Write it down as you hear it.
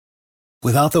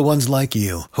Without the ones like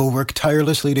you, who work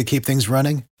tirelessly to keep things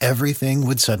running, everything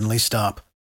would suddenly stop.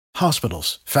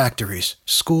 Hospitals, factories,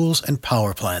 schools, and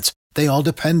power plants, they all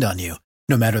depend on you.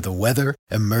 No matter the weather,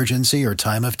 emergency, or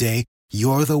time of day,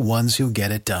 you're the ones who get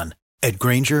it done. At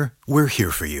Grainger, we're here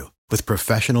for you with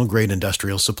professional-grade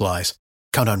industrial supplies.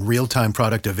 Count on real-time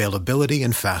product availability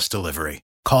and fast delivery.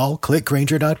 Call, click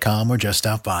Grainger.com, or just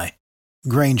stop by.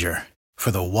 Grainger, for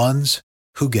the ones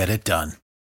who get it done.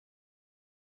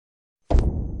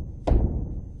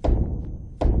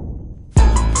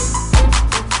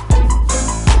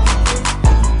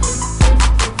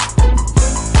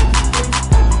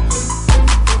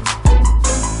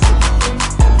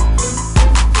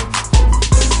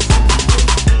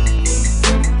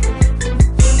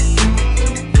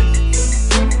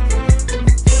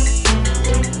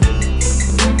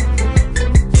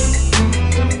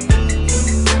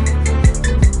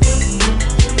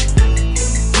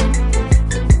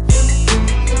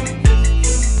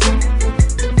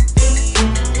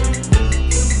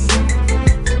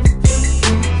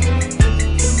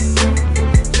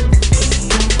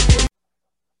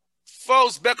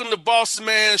 Folks, back on the Boss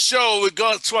Man Show, we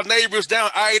go to our neighbors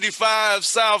down I-85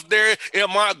 South there in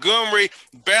Montgomery,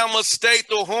 Bama State,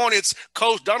 the Hornets.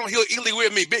 Coach Donald Hill Ely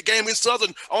with me. Big game in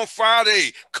Southern on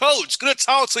Friday. Coach, good to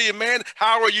talk to you, man.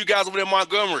 How are you guys over there in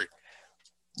Montgomery?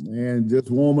 Man, just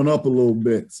warming up a little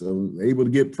bit. So able to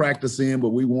get practice in, but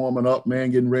we warming up,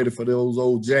 man, getting ready for those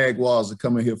old Jaguars to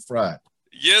come in here Friday.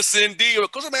 Yes, indeed.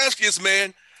 Coach, I'm asking this,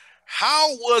 man.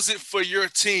 How was it for your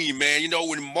team, man? You know,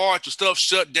 when March, your stuff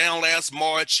shut down last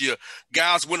March, your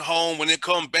guys went home and then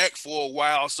come back for a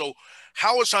while. So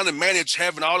how was trying to manage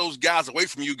having all those guys away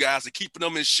from you guys and keeping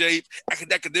them in shape,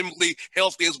 academically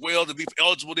healthy as well to be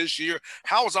eligible this year?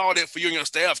 How was all that for you and your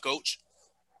staff, Coach?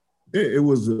 It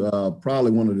was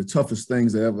probably one of the toughest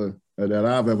things that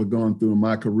I've ever gone through in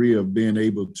my career, of being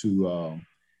able to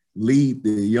lead the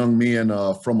young men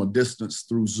from a distance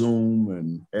through Zoom,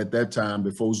 and at that time,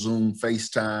 before Zoom,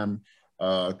 FaceTime,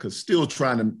 because still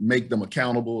trying to make them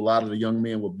accountable. A lot of the young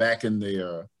men were back in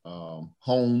their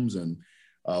homes, and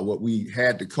what we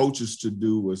had the coaches to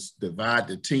do was divide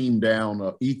the team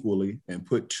down equally and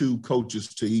put 2 coaches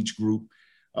to each group.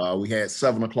 We had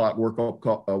 7 o'clock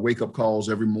wake-up calls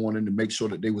every morning to make sure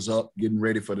that they was up, getting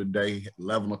ready for the day,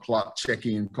 11 o'clock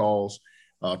check-in calls,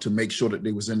 to make sure that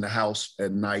they was in the house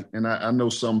at night. And I know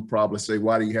some probably say,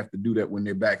 why do you have to do that when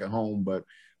they're back at home? But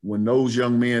when those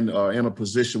young men are in a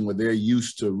position where they're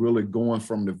used to really going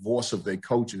from the voice of their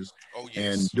coaches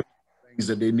and doing things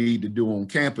that they need to do on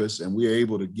campus, and we're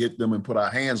able to get them and put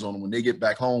our hands on them, when they get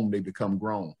back home, they become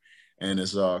grown. And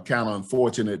it's kind of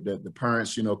unfortunate that the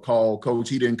parents, call, Coach,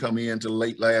 he didn't come in till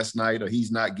late last night, or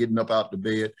he's not getting up out the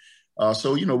bed.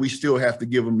 So, we still have to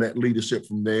give them that leadership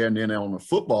from there. And then on the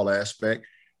football aspect,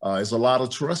 there's a lot of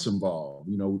trust involved.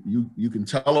 You can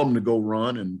tell them to go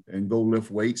run and go lift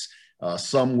weights.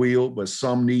 Some will, but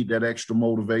some need that extra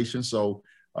motivation. So,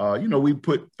 we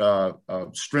put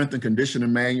strength and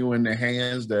conditioning manual in their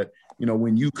hands that,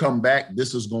 when you come back,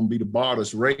 this is going to be the bar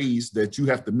that's raised, that you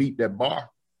have to meet that bar,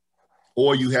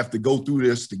 or you have to go through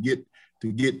this to get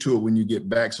to it when you get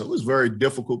back. So it was very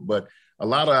difficult, but a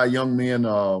lot of our young men,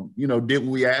 did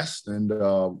what we asked,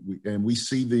 and we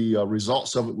see the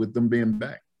results of it with them being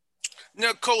back.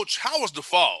 Now, Coach, how was the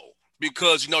fall?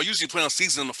 Because, usually playing a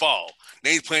season in the fall.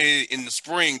 They playing in the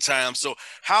springtime. So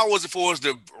how was it for us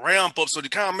to ramp up? So to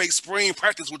kind of make spring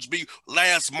practice, which would be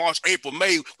last March, April,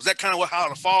 May, was that kind of how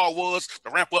the fall was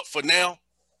to ramp up for now?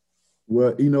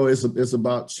 Well, it's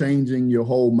about changing your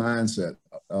whole mindset.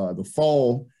 The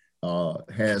fall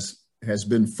has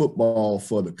been football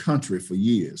for the country for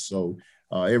years. So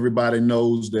everybody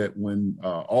knows that when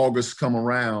August come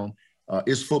around,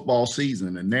 it's football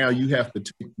season. And now you have to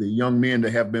take the young men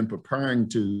that have been preparing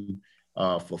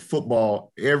for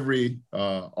football every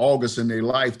August in their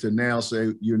life to now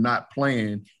say, you're not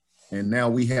playing. And now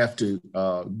we have to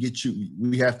get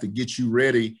you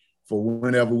ready for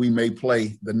whenever we may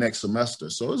play the next semester.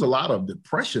 So there's a lot of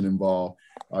depression involved.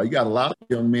 You got a lot of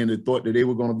young men that thought that they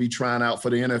were going to be trying out for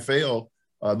the NFL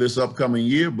this upcoming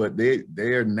year, but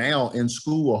they're now in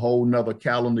school a whole nother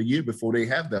calendar year before they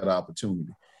have that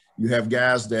opportunity. You have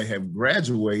guys that have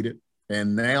graduated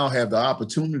and now have the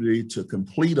opportunity to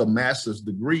complete a master's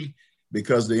degree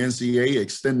because the NCAA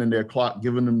extending their clock,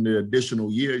 giving them the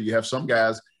additional year. You have some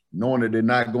guys knowing that they're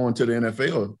not going to the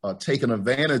NFL, taking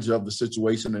advantage of the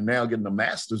situation and now getting a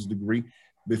master's degree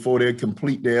before they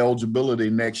complete their eligibility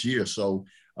next year. So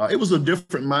it was a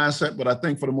different mindset, but I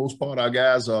think for the most part, our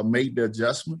guys made the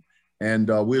adjustment, and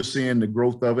we're seeing the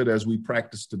growth of it as we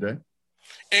practice today.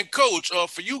 And coach,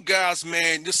 for you guys,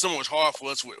 man, this is so much hard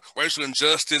for us with racial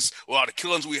injustice, with all the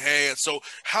killings we had. So,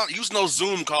 how using those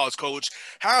Zoom calls, coach?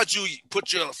 How did you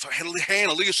put your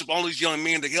hand of leadership on these young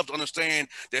men to help to understand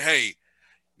that, hey,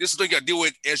 this is what you got to deal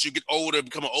with as you get older,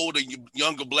 become an older,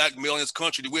 younger black male in this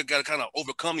country. That we've got to kind of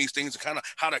overcome these things and kind of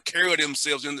how to carry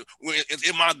themselves in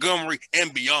Montgomery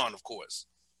and beyond, of course.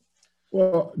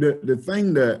 Well, the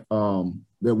thing that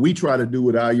that we try to do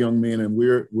with our young men, and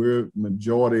we're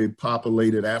majority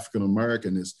populated African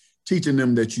American, is teaching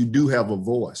them that you do have a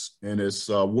voice, and it's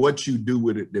what you do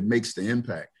with it that makes the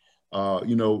impact.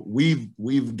 You know, we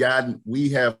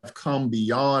have come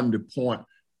beyond the point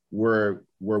where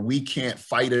we can't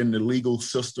fight in the legal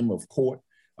system of court.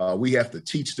 We have to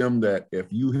teach them that if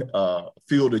you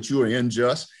feel that you are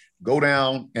unjust, go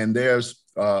down and there's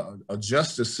a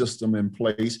justice system in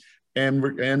place. And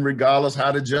regardless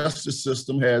how the justice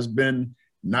system has been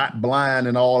not blind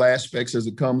in all aspects as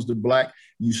it comes to black,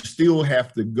 you still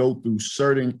have to go through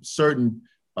certain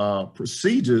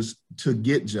procedures to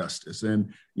get justice.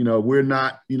 And, you know, we're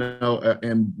not, you know,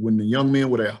 and when the young men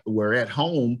were at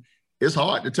home, it's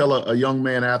hard to tell a young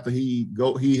man after he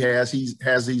has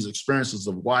these experiences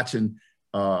of watching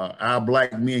our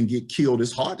black men get killed.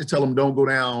 It's hard to tell them don't go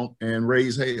down and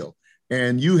raise hell.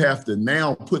 And you have to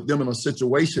now put them in a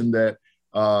situation that,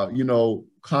 you know,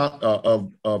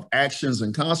 of actions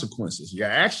and consequences. Your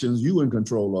actions you in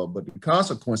control of, but the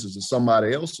consequences is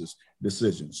somebody else's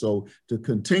decision. So to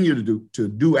continue to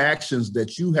do actions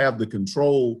that you have the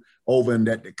control over and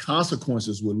that the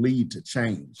consequences will lead to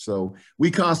change. So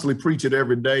we constantly preach it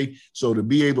every day. So to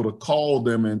be able to call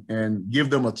them and give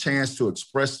them a chance to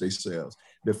express themselves.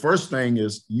 The first thing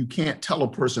is you can't tell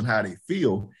a person how they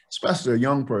feel, especially a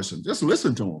young person. Just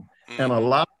listen to them. And a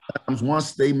lot of times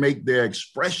once they make their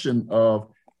expression of,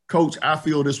 Coach, I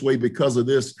feel this way because of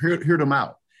this, hear them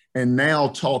out. And now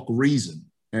talk reason.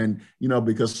 And, you know,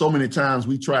 because so many times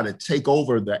we try to take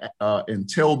over and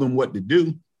tell them what to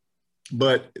do,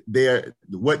 but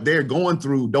what they're going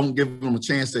through don't give them a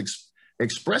chance to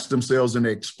express themselves and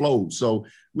they explode. So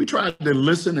we tried to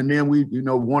listen, and then we, you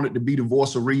know, wanted to be the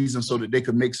voice of reason so that they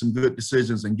could make some good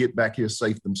decisions and get back here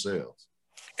safe themselves.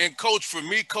 And coach, for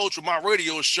me, coach, with my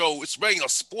radio show, it's being a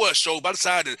sports show, but I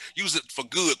decided to use it for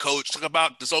good, coach. Talk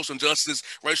about the social injustice,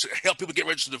 help people get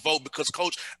registered to vote, because,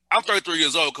 coach, I'm 33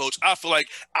 years old, coach. I feel like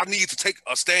I need to take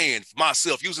a stand for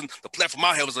myself, using the platform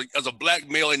I have as a black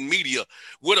male in media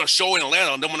with a show in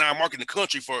Atlanta, number 9 market in the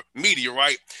country for media,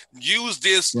 right? Use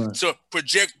this to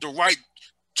project the right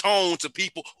tone to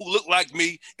people who look like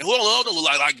me and who don't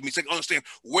look like me, so they can understand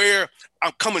where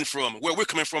I'm coming from, where we're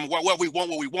coming from, what we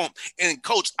want. And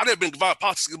coach, I've never been involved in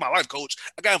politics in my life, coach.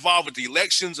 I got involved with the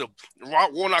elections of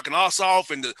Warnock and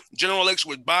Ossoff and the general election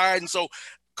with Biden. So,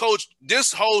 coach,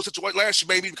 this whole situation last year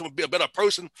made me become a better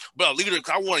person, but a leader,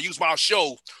 because I want to use my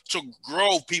show to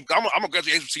grow people. I'm a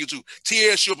graduate HBCU too.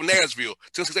 TSU up in Nashville,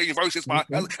 Tennessee State University.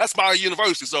 That's my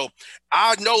university. So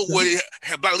I know what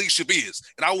black leadership is,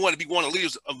 and I want to be one of the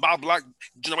leaders of my black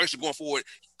generation going forward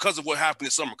because of what happened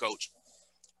this summer, coach.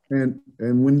 And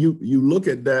when you look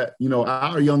at that, you know,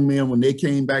 our young men, when they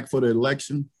came back for the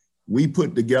election, we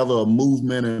put together a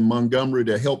movement in Montgomery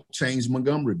to help change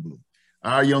Montgomery blue.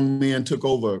 Our young men took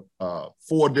over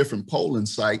 4 different polling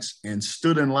sites and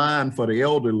stood in line for the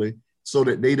elderly so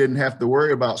that they didn't have to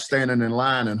worry about standing in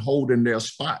line and holding their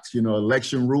spots. You know,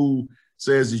 election rule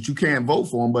says that you can't vote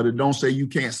for them, but it don't say you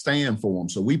can't stand for them.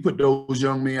 So we put those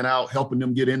young men out, helping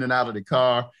them get in and out of the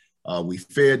car. We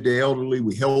fed the elderly,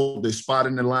 we held their spot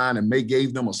in the line, and they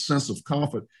gave them a sense of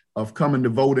comfort of coming to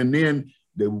vote. And then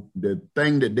the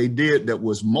thing that they did that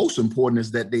was most important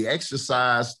is that they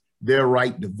exercised their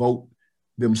right to vote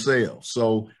themselves.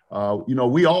 So, you know,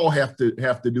 we all have to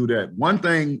do that. One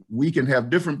thing, we can have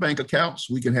different bank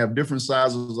accounts, we can have different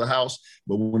sizes of house,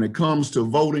 but when it comes to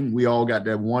voting, we all got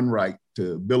that one right,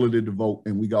 to ability to vote,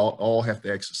 and we all have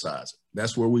to exercise it.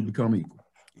 That's where we become equal.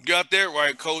 You got that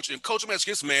right, coach. And coach, I'm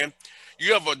asking this, man.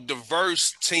 You have a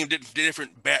diverse team,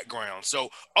 different backgrounds. So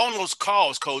on those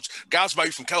calls, coach, guys might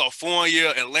be from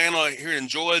California, Atlanta, here in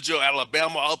Georgia,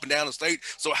 Alabama, up and down the state.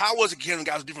 So how was it getting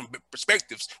guys with different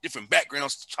perspectives, different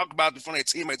backgrounds, talk about in front of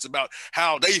their teammates about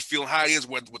how they feel and how it is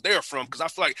where they're from? Because I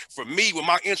feel like for me, with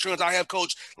my insurance I have,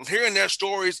 coach, hearing their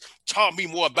stories taught me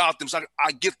more about them. So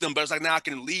I get them better. It's like now I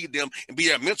can lead them and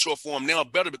be a mentor for them now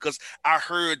better because I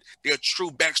heard their true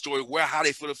backstory, how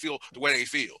they feel the way they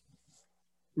feel.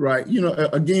 Right. You know,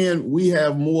 again, we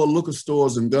have more liquor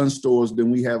stores and gun stores than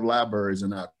we have libraries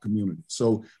in our community.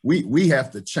 So we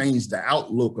have to change the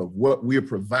outlook of what we're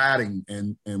providing.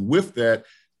 And with that,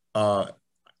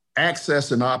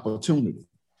 access and opportunity.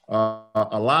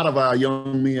 A lot of our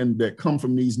young men that come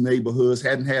from these neighborhoods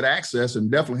hadn't had access and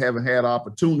definitely haven't had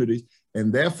opportunities,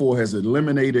 and therefore has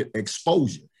eliminated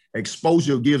exposure.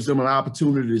 Exposure gives them an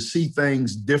opportunity to see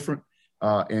things different,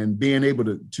 and being able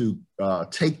to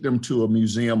take them to a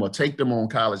museum or take them on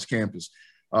college campus.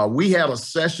 We had a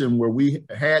session where we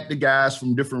had the guys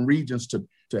from different regions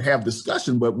to have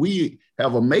discussion, but we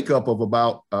have a makeup of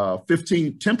about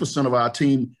 10% of our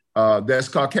team that's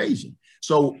Caucasian.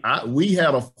 So we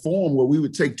had a forum where we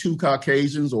would take 2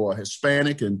 Caucasians or a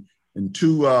Hispanic and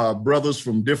 2 brothers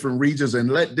from different regions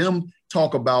and let them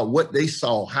talk about what they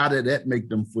saw. How did that make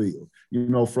them feel? You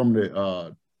know, from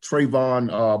the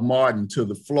Trayvon Martin to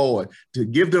the Floyd, to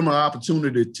give them an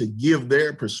opportunity to give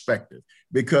their perspective.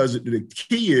 Because the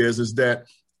key is that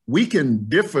we can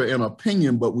differ in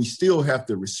opinion, but we still have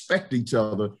to respect each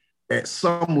other at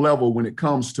some level when it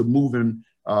comes to moving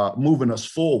us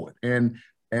forward. And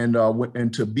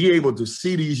to be able to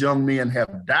see these young men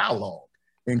have dialogue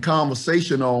and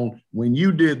conversation on, when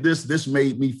you did this, this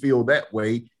made me feel that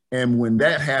way. And when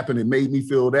that happened, it made me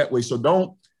feel that way. So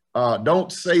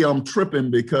don't say I'm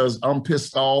tripping because I'm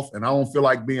pissed off and I don't feel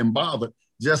like being bothered.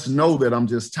 Just know that I'm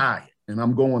just tired and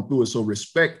I'm going through it. So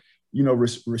respect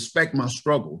my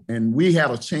struggle. And we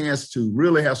had a chance to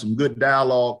really have some good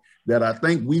dialogue that I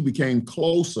think we became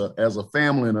closer as a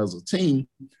family and as a team,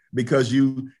 because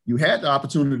you had the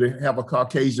opportunity to have a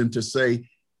Caucasian to say,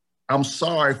 I'm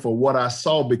sorry for what I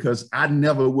saw because I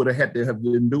never would have had to have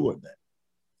been doing that.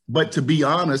 But to be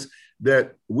honest,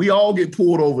 that we all get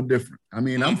pulled over different. I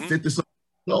mean, I'm 50-something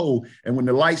years old, and when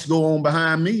the lights go on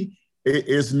behind me,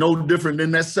 it's no different than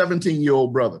that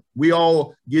 17-year-old brother. We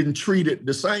all getting treated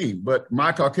the same. But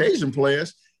my Caucasian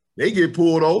players, they get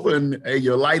pulled over and, hey,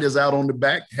 your light is out on the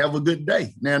back. Have a good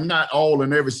day. Now, not all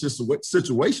in every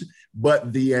situation,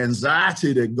 but the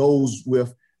anxiety that goes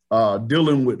with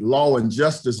dealing with law and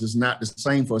justice is not the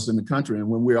same for us in the country. And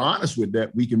when we're honest with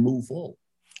that, we can move forward.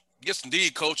 Yes,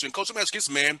 indeed, Coach. And Coach, let me ask you this,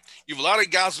 man. You have a lot of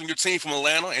guys on your team from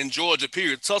Atlanta and Georgia,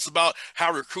 period. Tell us about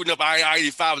how recruiting up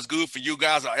I-85 is good for you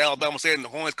guys at Alabama State and the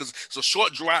Hornets, because it's a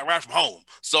short drive right from home.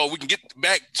 So we can get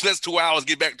back, that's 2 hours,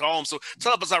 get back to home. So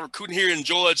tell us about recruiting here in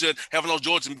Georgia, having those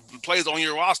Georgia players on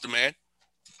your roster, man.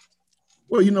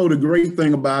 Well, you know, the great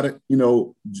thing about it, you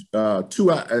know,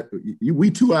 we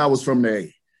 2 hours from the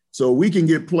A. So we can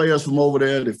get players from over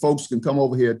there that folks can come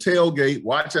over here, tailgate,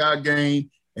 watch our game,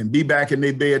 and be back in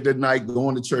their bed that night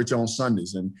going to church on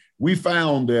Sundays. And we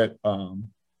found that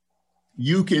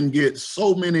you can get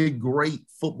so many great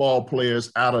football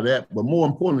players out of that, but more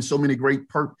importantly, so many great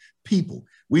people.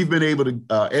 We've been able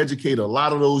to educate a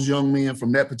lot of those young men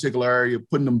from that particular area,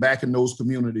 putting them back in those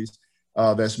communities.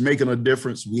 That's making a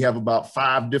difference. We have about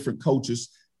 5 different coaches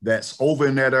that's over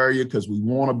in that area because we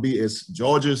want to be, as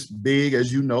Georgia's big,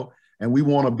 as you know, and we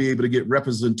want to be able to get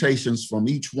representations from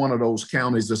each one of those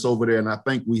counties that's over there. And I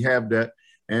think we have that.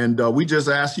 And we just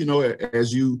ask, you know,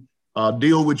 as you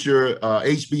deal with your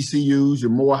HBCUs,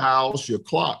 your Morehouse, your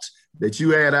Clarks, that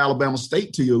you add Alabama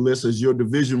State to your list as your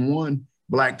Division I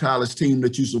Black college team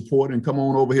that you support, and come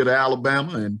on over here to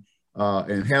Alabama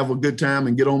and have a good time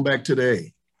and get on back to the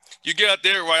A. You get out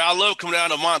there, right? I love coming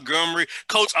down to Montgomery.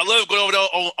 Coach, I love going over there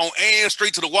on Ann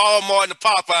Street to the Walmart and the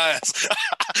Popeyes.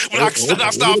 When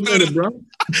I stop through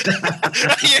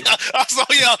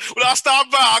when I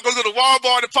stop by, I go to the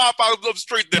Walmart and the Popeyes up the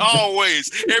street there always.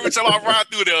 Every time I ride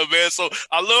through there, man. So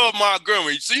I love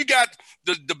Montgomery. So you got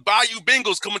the Bayou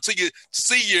Bengals coming to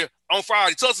see you on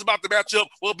Friday. Tell us about the matchup.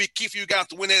 What'll be key for you guys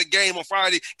to win that game on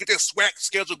Friday? Get that SWAC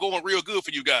schedule going real good for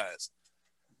you guys.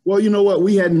 Well, you know what?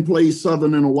 We hadn't played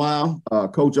Southern in a while.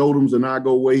 Coach Odoms and I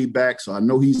go way back, so I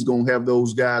know he's going to have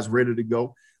those guys ready to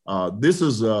go. This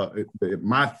is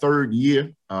my 3rd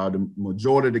year. The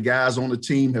majority of the guys on the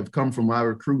team have come from my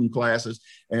recruiting classes,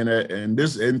 and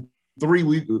in 3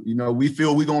 weeks, you know, we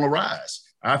feel we're going to rise.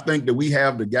 I think that we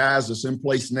have the guys that's in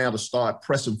place now to start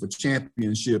pressing for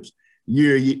championships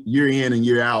year in and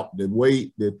year out.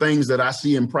 The things that I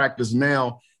see in practice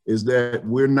now is that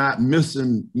we're not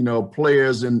missing, you know,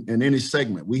 players in any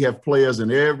segment. We have players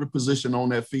in every position on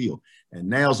that field. And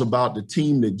now it's about the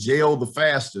team that gel the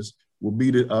fastest will be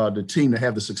the team to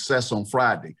have the success on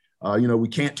Friday. You know, we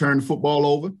can't turn the football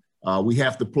over. We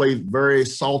have to play very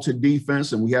salty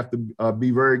defense, and we have to be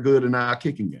very good in our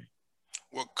kicking game.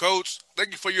 Well, Coach,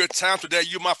 thank you for your time today.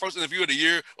 You're my first interview of the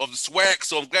year of the SWAC,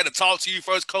 so I'm glad to talk to you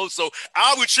first, Coach. So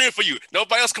I'll be cheering for you.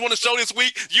 Nobody else come on the show this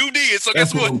week. You did. So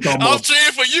guess what? I'm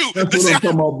cheering for you. That's what I'm talking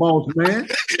about, boss, man.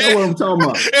 That's what I'm talking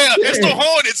about. Yeah, it's the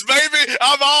Hornets, baby.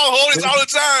 I'm all Hornets all the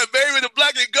time, baby. The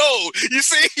black and gold. You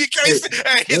see? You can't see.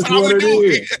 Hey, that's what it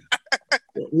is.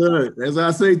 Look, as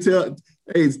I say,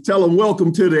 Hey, tell them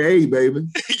welcome to the A, baby.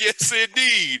 Yes,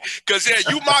 indeed. Because, yeah,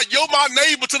 you're my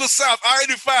neighbor to the south,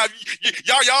 I-85.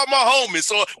 Y'all my homies.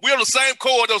 So we're on the same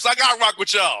corridor, so I got to rock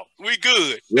with y'all. We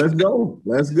good. Let's go.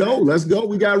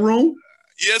 We got room.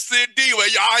 Yes, indeed. Well,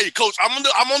 all right, Coach. I'm on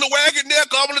the wagon there.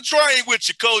 I'm on the train with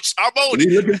you, Coach. I'm on it.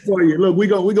 We're looking for you. Look,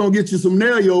 we're gonna get you some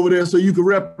Nelly over there so you can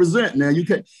represent. Now you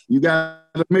got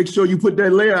to make sure you put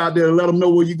that layer out there and let them know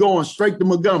where you're going. Straight to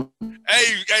Montgomery.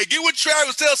 Hey, get with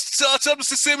Travis. Tell him to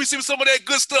send me some of that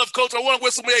good stuff, Coach. I want to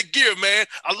wear some of that gear, man.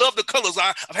 I love the colors.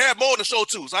 I've had more on the show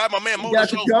too. So I have my man more on the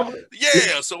show.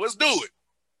 Yeah, so let's do it.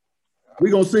 We're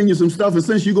going to send you some stuff, and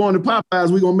since you're going to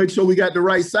Popeyes, we're going to make sure we got the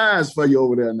right size for you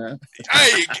over there now.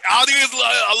 Hey, all these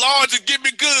large is get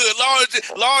me good.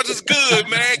 Large is good,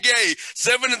 man. Yay.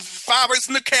 7 and 5/8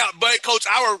 in the count, but Coach,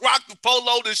 I will rock the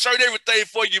polo, the shirt, everything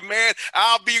for you, man.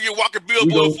 I'll be your walking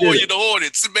billboard for you, the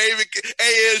Hornets, baby.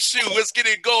 ASU, let's get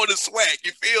it going and swag.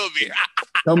 You feel me?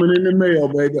 Coming in the mail,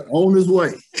 baby. On his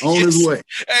way. His way.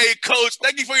 Hey, Coach,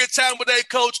 thank you for your time today,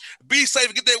 Coach. Be safe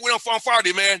and get that win on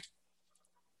Friday, man.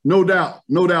 No doubt.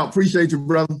 Appreciate you,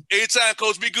 brother. Anytime,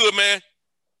 Coach. Be good, man.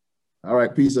 All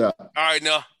right. Peace out. All right,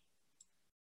 now.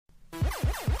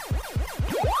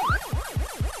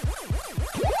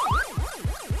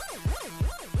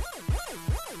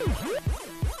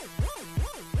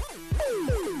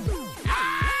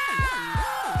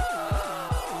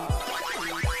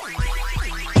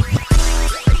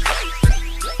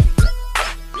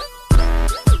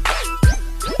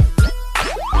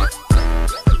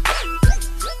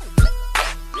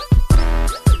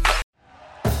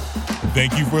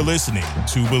 Thank you for listening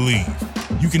to Believe.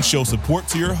 You can show support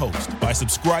to your host by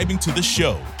subscribing to the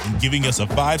show and giving us a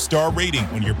 5-star rating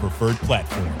on your preferred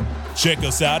platform. Check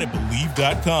us out at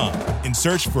Believe.com and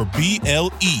search for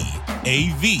BLEAV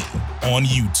on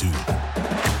YouTube.